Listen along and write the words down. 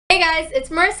Hey guys, it's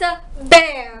Marissa,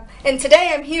 bam! And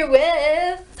today I'm here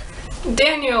with...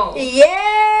 Daniel!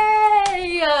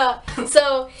 Yay!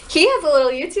 So, he has a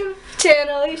little YouTube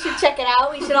channel, you should check it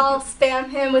out. We should all spam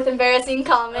him with embarrassing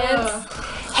comments.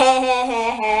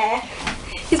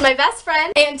 He's my best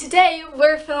friend, and today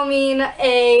we're filming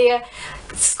a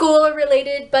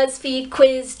school-related Buzzfeed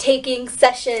quiz taking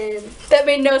session. That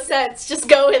made no sense, just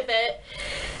go with it.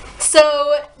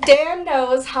 So, Dan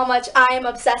knows how much I am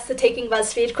obsessed with taking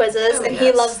BuzzFeed quizzes, and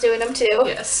he loves doing them too.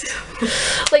 Yes.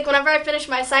 Like, whenever I finish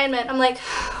my assignment, I'm like,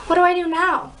 what do I do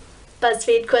now?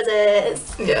 BuzzFeed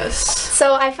quizzes. Yes.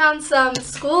 So, I found some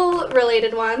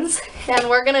school-related ones, and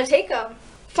we're gonna take them.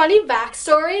 Funny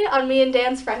backstory on me and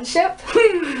Dan's friendship.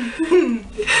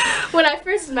 When I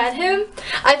first met him,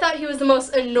 I thought he was the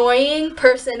most annoying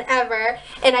person ever,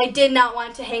 and I did not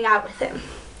want to hang out with him.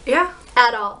 Yeah.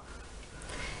 At all.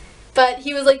 But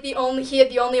he was like he had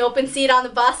the only open seat on the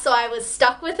bus, so I was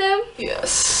stuck with him.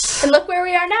 Yes. And look where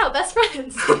we are now, best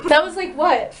friends. That was like,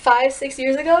 what, 5-6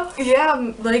 years ago?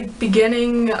 Yeah, like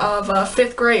beginning of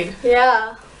 5th grade.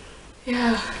 Yeah.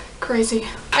 Yeah, crazy.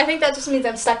 I think that just means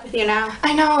I'm stuck with you now.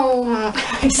 I know.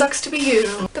 It sucks to be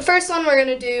you. The first one we're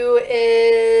going to do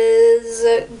is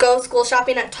go school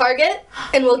shopping at Target,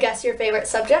 and we'll guess your favorite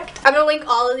subject. I'm going to link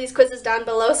all of these quizzes down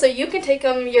below so you can take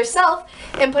them yourself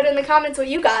and put in the comments what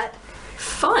you got.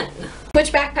 Fun.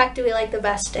 Which backpack do we like the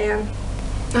best, Dan?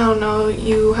 I don't know,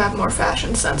 you have more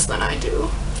fashion sense than I do,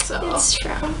 so. It's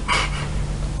true.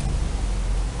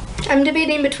 I'm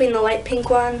debating between the light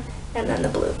pink one and then the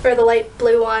blue, or the light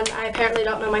blue one. I apparently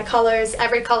don't know my colors.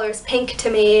 Every color is pink to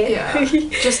me. Yeah,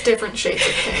 just different shades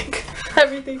of pink.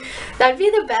 Everything. That'd be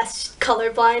the best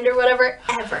colorblind or whatever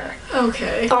ever.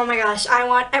 Okay. Oh my gosh, I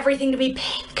want everything to be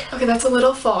pink. Okay, that's a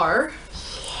little far.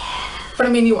 But I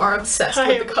mean, you are obsessed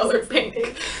with the color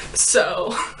pink,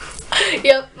 so.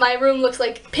 Yep, my room looks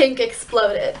like pink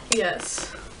exploded.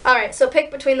 Yes. Alright, so pick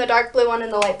between the dark blue one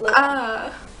and the light blue one.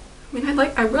 I mean,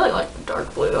 I really like the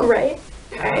dark blue. Right?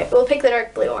 Yeah. Alright, we'll pick the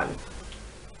dark blue one.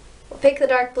 We'll pick the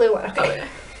dark blue one, okay. Okay.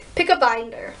 Pick a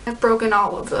binder. I've broken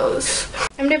all of those.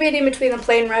 I'm debating between the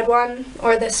plain red one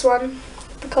or this one,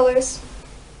 the colors.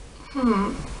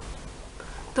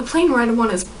 The plain red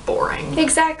one is boring.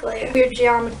 Exactly. Weird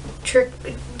geometric,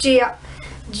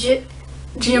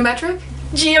 Geometric?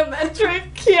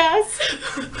 geometric, yes.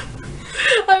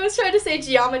 I was trying to say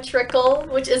geometrical,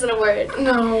 which isn't a word.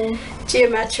 No.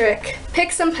 Geometric.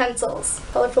 Pick some pencils.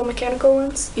 Colorful mechanical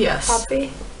ones. Yes.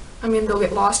 Poppy. I mean, they'll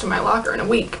get lost in my locker in a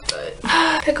week, but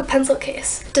Pick a pencil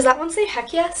case. Does that one say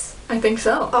heck yes? I think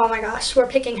so. Oh my gosh, we're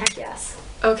picking heck yes.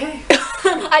 Okay.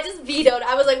 I just vetoed.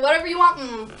 I was like, whatever you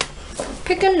want.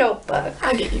 Pick a notebook.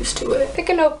 I get used to it. Pick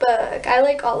a notebook. I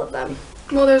like all of them.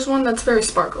 Well, there's one that's very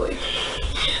sparkly.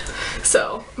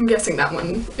 So, I'm guessing that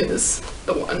one is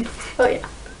the one. Oh yeah.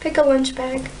 Pick a lunch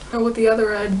bag. Oh, with the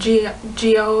other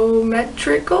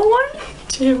geometrical one?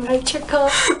 Geometrical.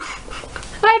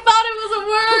 I thought it was a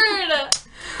word!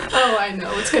 Oh, I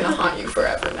know. It's gonna haunt you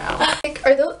forever now.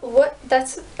 Are those, what,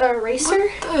 that's an eraser?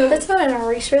 What the- That's not an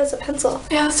eraser, that's a pencil.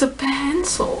 Yeah, it's a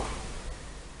pencil.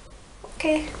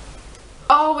 Okay.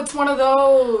 Oh, it's one of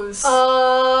those.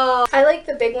 Oh. I like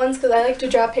the big ones because I like to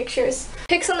draw pictures.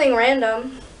 Pick something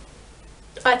random.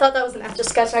 I thought that was an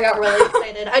Etch-a-Sketch. I got really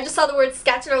excited. I just saw the word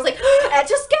sketch and I was like,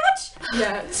 Etch-a-Sketch?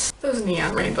 Yes. Those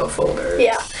neon rainbow folders.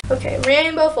 Yeah. Okay,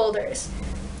 rainbow folders.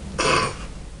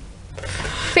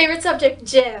 Favorite subject,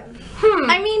 gym.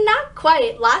 I mean, not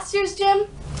quite. Last year's gym.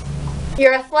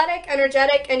 You're athletic,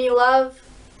 energetic, and you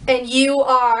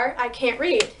are, I can't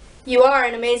read. You are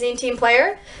an amazing team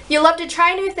player. You love to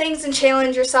try new things and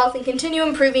challenge yourself and continue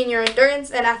improving your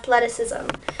endurance and athleticism.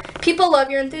 People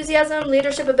love your enthusiasm,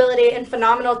 leadership ability, and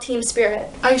phenomenal team spirit.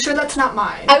 Are you sure that's not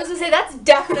mine? I was gonna say, that's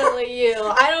definitely you.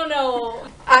 I don't know.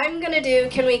 I'm gonna do,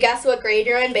 can we guess what grade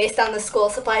you're in based on the school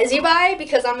supplies you buy?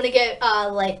 Because I'm gonna get,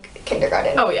 like,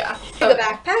 kindergarten. Oh, yeah. Pick a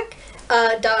backpack.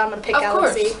 Duh, I'm gonna pick Of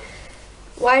Galaxy. course.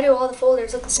 Why do all the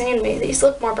folders look the same to me? These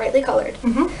look more brightly colored.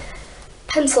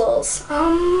 Pencils.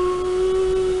 I'm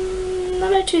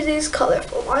gonna choose these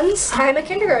colorful ones. I'm a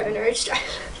kindergartner.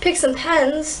 Pick some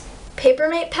pens.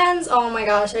 Papermate pens. Oh my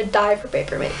gosh, I'd die for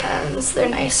Papermate pens. They're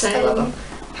nice. Same. I love them.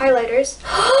 Highlighters.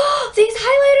 These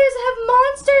highlighters have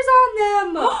monsters on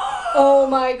them. Oh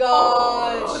my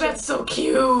gosh. Oh, that's so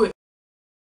cute.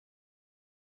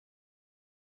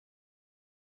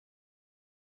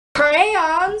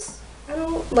 Crayons. I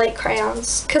don't like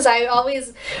crayons because I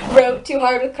always wrote too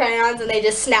hard with crayons and they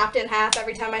just snapped in half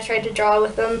every time I tried to draw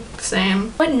with them.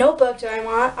 Same. What notebook do I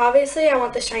want? Obviously, I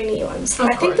want the shiny ones.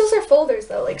 I think those are folders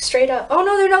though, like straight up. Oh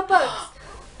no, they're notebooks.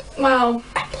 Wow.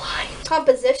 I'm blind.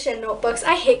 composition notebooks.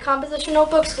 I hate composition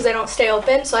notebooks because they don't stay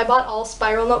open, so I bought all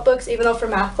spiral notebooks, even though for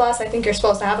math class I think you're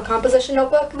supposed to have a composition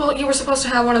notebook. Well, you were supposed to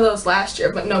have one of those last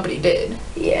year, but nobody did.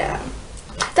 Yeah.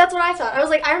 That's what I thought. I was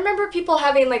like, I remember people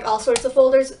having like all sorts of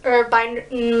folders or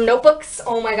notebooks.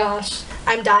 Oh my gosh,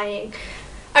 I'm dying.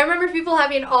 I remember people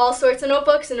having all sorts of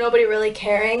notebooks and nobody really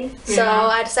caring. So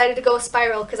I decided to go with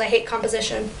spiral because I hate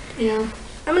composition. Yeah.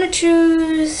 I'm gonna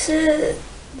choose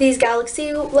these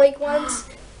galaxy-like ones.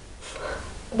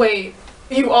 Wait,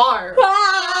 you are.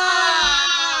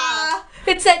 Ah!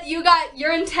 It said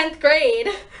you're in 10th grade.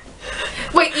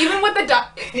 Wait, even with the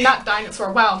not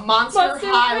dinosaur, wow, monster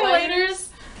highlighters.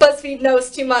 BuzzFeed knows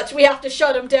too much. We have to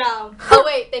shut him down. Oh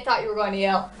wait, they thought you were going to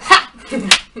Yale. Ha!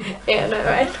 Yeah, no,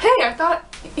 right? Hey, I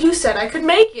thought you said I could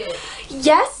make it.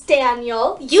 Yes,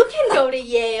 Daniel, you can go to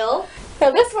Yale. Now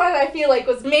this one I feel like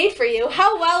was made for you.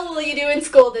 How well will you do in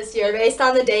school this year based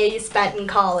on the day you spent in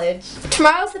college?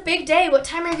 Tomorrow's the big day. What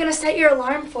time are you going to set your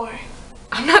alarm for?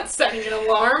 I'm not setting an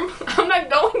alarm. I'm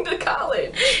not going to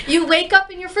college. You wake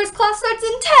up and your first class starts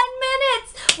in 10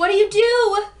 minutes. What do you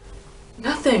do?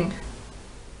 Nothing.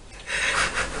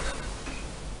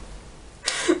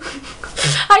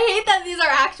 I hate that these are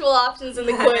actual options in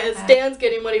the quiz. Dan's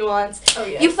getting what he wants. Oh,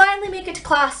 yes. You finally make it to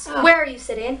class. Oh. Where are you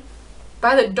sitting?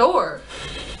 By the door.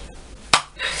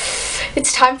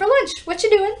 It's time for lunch. What you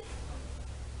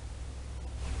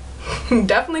doing?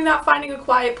 Definitely not finding a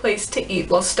quiet place to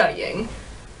eat while studying.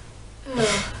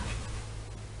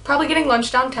 Probably getting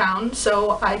lunch downtown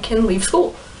so I can leave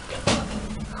school.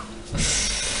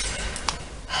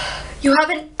 You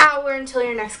have an hour until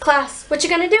your next class. What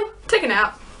you gonna do? Take a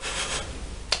nap.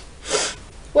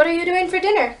 What are you doing for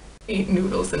dinner? Eat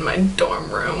noodles in my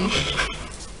dorm room.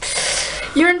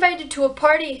 You're invited to a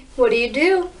party. What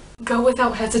do? Go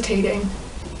without hesitating.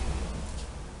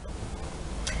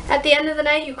 At the end of the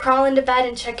night, you crawl into bed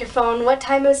and check your phone. What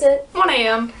time is it? 1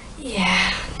 a.m.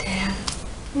 Yeah, damn.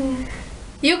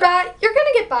 You're gonna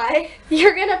get by.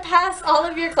 You're gonna pass all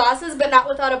of your classes, but not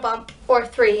without a bump or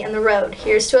 3 in the road.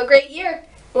 Here's to a great year.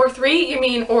 Or 3? You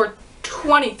mean or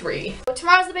 23?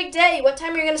 Tomorrow's the big day. What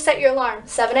time are you gonna set your alarm?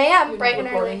 7 a.m. bright and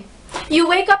early. You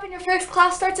wake up and your first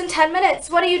class starts in 10 minutes.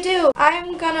 What do?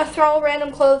 I'm gonna throw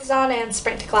random clothes on and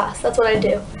sprint to class. That's what I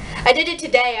do. I did it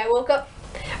today. I woke up,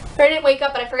 or I didn't wake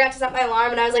up, but I forgot to set my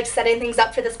alarm and I was like setting things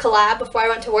up for this collab before I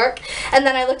went to work. And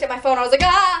then I looked at my phone, I was like,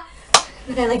 ah!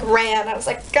 And I like ran. I was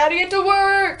like, gotta get to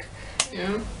work.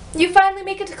 Yeah. You finally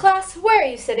make it to class. Where are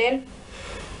you sitting?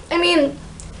 I mean,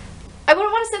 I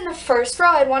wouldn't want to sit in the first row.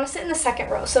 I'd want to sit in the second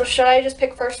row. So should I just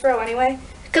pick first row anyway?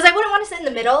 Because I wouldn't want to sit in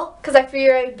the middle because I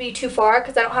fear I'd be too far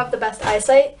because I don't have the best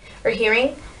eyesight or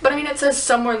hearing. But I mean, it says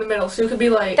somewhere in the middle, so you could be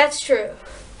like... That's true.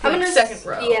 I'm gonna second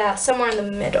row. Yeah, somewhere in the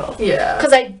middle. Yeah.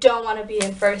 Because I don't want to be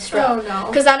in first row. Oh, no.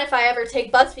 Because then if I ever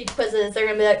take BuzzFeed quizzes, they're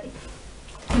going to be like...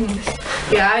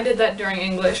 Yeah, I did that during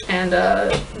English, and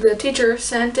the teacher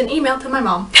sent an email to my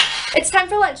mom. It's time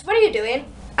for lunch. What are you doing?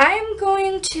 I'm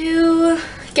going to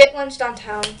get lunch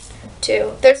downtown,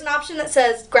 too. There's an option that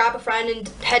says grab a friend and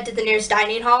head to the nearest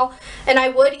dining hall. And I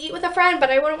would eat with a friend, but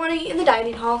I wouldn't want to eat in the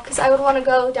dining hall because I would want to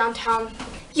go downtown.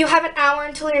 You have an hour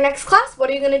until your next class. What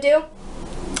are you going to do?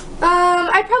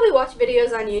 I'd probably watch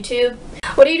videos on YouTube.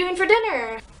 What are you doing for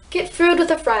dinner? Get food with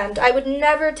a friend. I would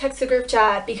never text a group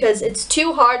chat because it's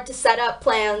too hard to set up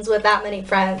plans with that many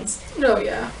friends. Oh,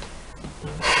 yeah.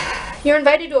 You're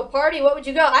invited to a party. What would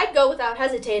you go? I'd go without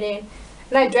hesitating.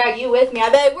 And I'd drag you with me.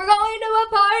 I'd be like, we're going to a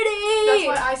party! That's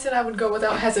why I said I would go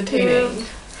without hesitating.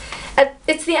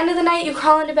 It's the end of the night. You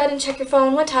crawl into bed and check your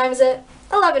phone. What time is it?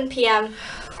 11 p.m.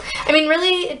 I mean,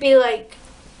 really, it'd be like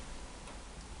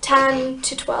 10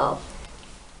 to 12.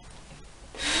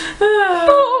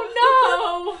 Oh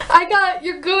no!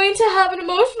 You're going to have an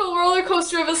emotional roller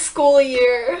coaster of a school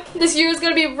year. This year is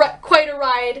going to be quite a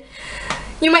ride.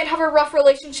 You might have a rough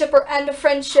relationship or end a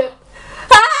friendship.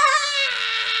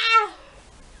 Ah!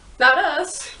 Not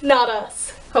us. Not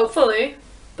us. Hopefully.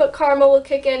 But karma will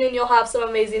kick in and you'll have some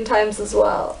amazing times as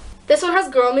well. This one has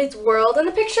Girl Meets World in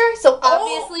the picture, so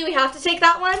obviously we have to take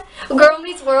that one. Girl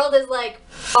Meets World is like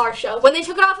our show. When they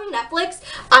took it off of Netflix,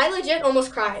 I legit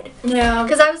almost cried. Yeah.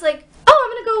 Because I was like, oh, I'm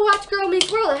going to go watch Girl Meets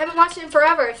World. I haven't watched it in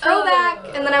forever.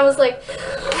 Throwback. And then I was like...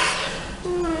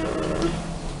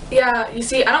 Yeah, you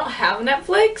see, I don't have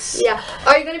Netflix. Yeah.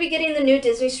 Are you going to be getting the new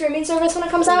Disney streaming service when it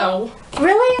comes out? No.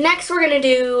 Really? Next, we're going to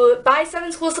do buy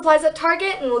 7 school supplies at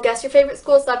Target, and we'll guess your favorite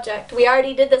school subject. We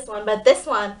already did this one, but this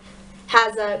one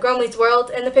has Girl Meets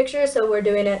World in the picture, so we're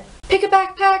doing it. Pick a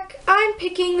backpack. I'm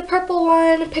picking the purple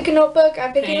one. Pick a notebook.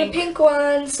 I'm picking the pink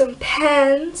one. Some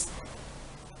pens.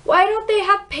 Why don't they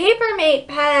have Papermate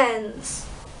pens?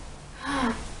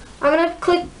 I'm going to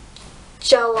click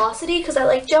Gelosity, because I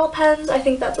like gel pens. I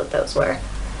think that's what those were.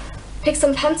 Pick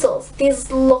some pencils.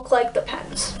 These look like the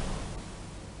pens.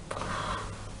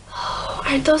 Oh,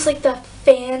 aren't those like the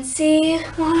fancy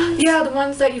ones? Yeah, the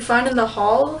ones that you find in the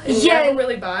hall and you never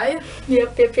really buy.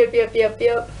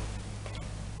 Yep.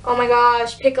 Oh my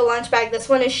gosh, pick a lunch bag. This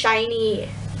one is shiny.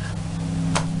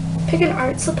 Pick an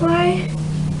art supply.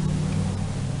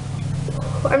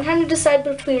 I'm trying to decide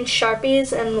between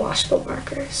Sharpies and washable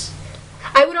markers.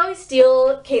 I would always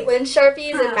steal Caitlin's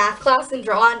Sharpies in math class and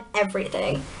draw on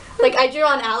everything. Like, I drew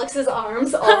on Alex's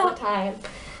arms all the time.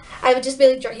 I would just be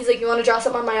like, he's like, you want to draw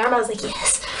something on my arm? I was like,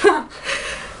 yes. I'm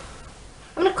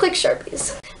going to click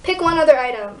Sharpies. Pick one other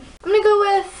item. I'm going to go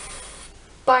with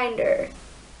binder.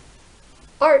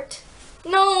 Art.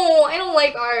 No, I don't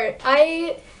like art.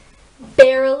 I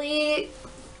barely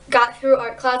got through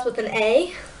art class with an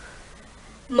A.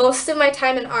 Most of my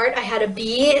time in art, I had a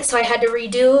B, so I had to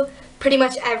redo pretty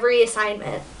much every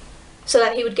assignment so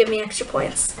that he would give me extra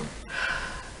points.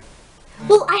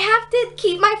 Well, I have to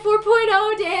keep my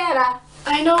 4.0, Dan.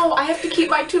 I know, I have to keep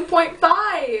my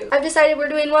 2.5. I've decided we're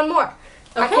doing one more.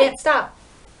 Okay. I can't stop.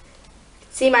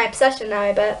 See my obsession now,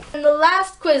 I bet. And the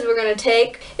last quiz we're going to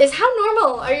take is how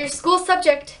normal are your school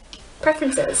subject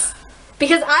preferences?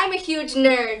 Because I'm a huge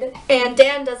nerd, and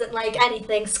Dan doesn't like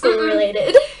anything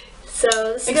school-related.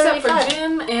 So this is except for fun.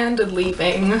 gym and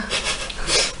leaving.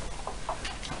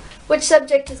 Which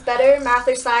subject is better, math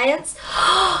or science?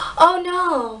 Oh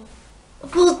no.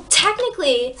 Well,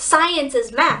 technically, science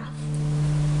is math.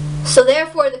 So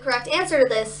therefore, the correct answer to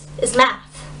this is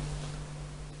math.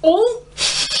 Oh!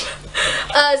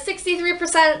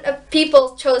 63% of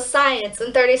people chose science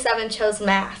and 37% chose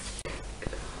math.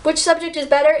 Which subject is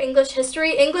better? English,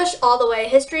 history? English all the way.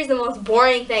 History is the most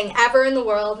boring thing ever in the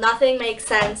world. Nothing makes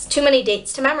sense. Too many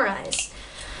dates to memorize.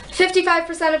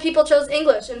 55% of people chose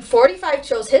English and 45%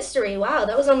 chose history. Wow,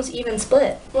 that was almost even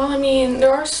split. Well, I mean,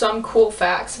 there are some cool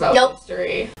facts about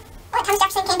history. Well, Thomas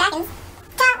Jefferson came back in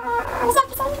 1789. No,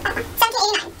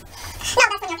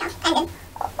 that's when your count ended.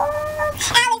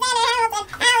 Alexander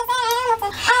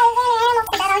Hamilton.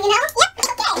 Is that all you know? Yep,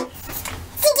 okay.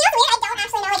 See, do you know I don't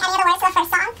actually know like any of the words to the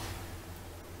first song?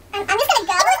 I'm just gonna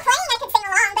go. If it was playing, I could sing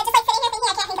along, but just like sitting here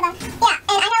thinking, I can't think of them. Yeah, and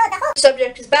I know the whole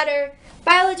Subject is better.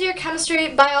 Biology or chemistry?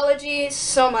 Biology,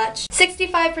 so much.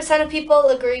 65% of people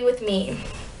agree with me.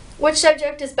 Which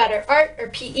subject is better, art or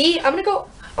PE? I'm gonna go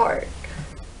art.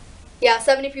 Yeah,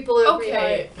 70 people agree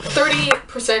okay, art.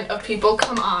 30% of people,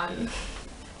 come on.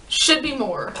 Should be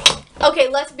more. Okay,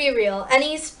 let's be real.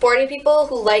 Any sporty people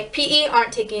who like PE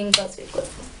aren't taking Buzzfeed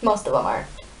quizzes. Most of them aren't.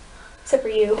 Except for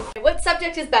you. What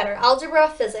subject is better, algebra,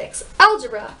 physics?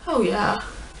 Algebra. Oh yeah.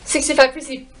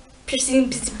 65%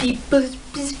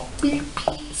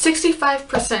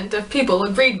 65% of people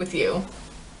agreed with you.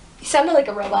 You sounded like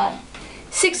a robot.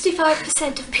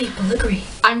 65% of people agree.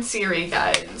 I'm Siri,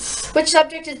 guys. Which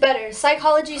subject is better?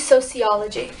 Psychology,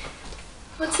 sociology.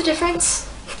 What's the difference?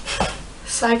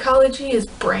 Psychology is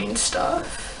brain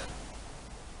stuff,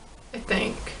 I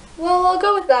think. Well, I'll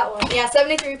go with that one. Yeah,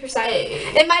 73%.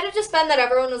 Hey. It might have just been that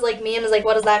everyone was like me and was like,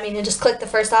 what does that mean? And just clicked the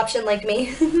first option like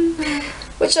me.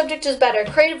 Which subject is better?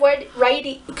 Creative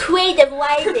writing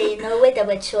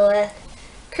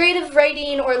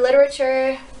or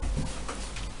literature?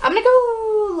 I'm gonna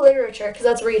go literature because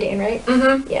that's reading, right?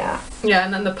 Mm-hmm. Yeah. Yeah,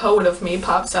 and then the poet of me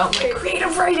pops out like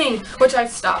creative writing, which I've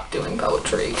stopped doing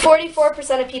poetry.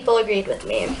 44% of people agreed with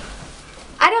me.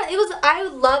 I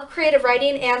love creative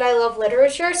writing and I love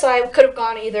literature, so I could have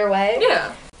gone either way.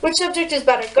 Yeah. Which subject is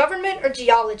better, government or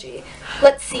geology?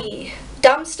 Let's see.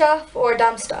 Dumb stuff or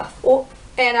dumb stuff? Oh,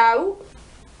 and I'm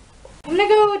gonna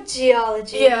go with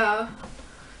geology. Yeah.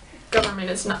 Government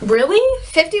is not. Really?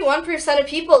 51% of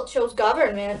people chose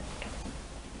government.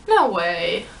 No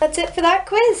way. That's it for that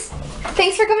quiz.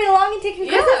 Thanks for coming along and taking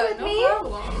quizzes with no me.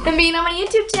 problem. And being on my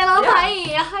YouTube channel.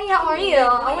 Yeah. Hi, how are you?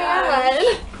 Oh my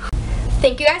god.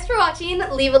 Thank you guys for watching.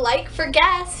 Leave a like for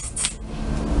guests.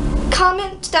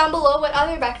 Comment down below what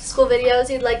other back to school videos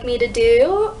you'd like me to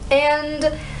do.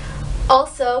 And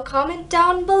also comment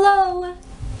down below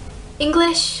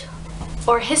English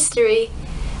or history.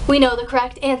 We know the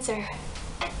correct answer.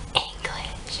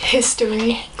 English.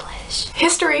 History. English.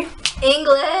 History.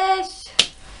 English.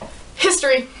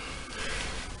 History.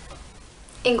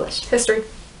 English. History.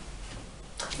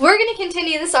 We're going to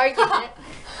continue this argument.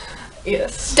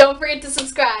 Yes. Don't forget to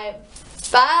subscribe.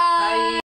 Bye. Bye.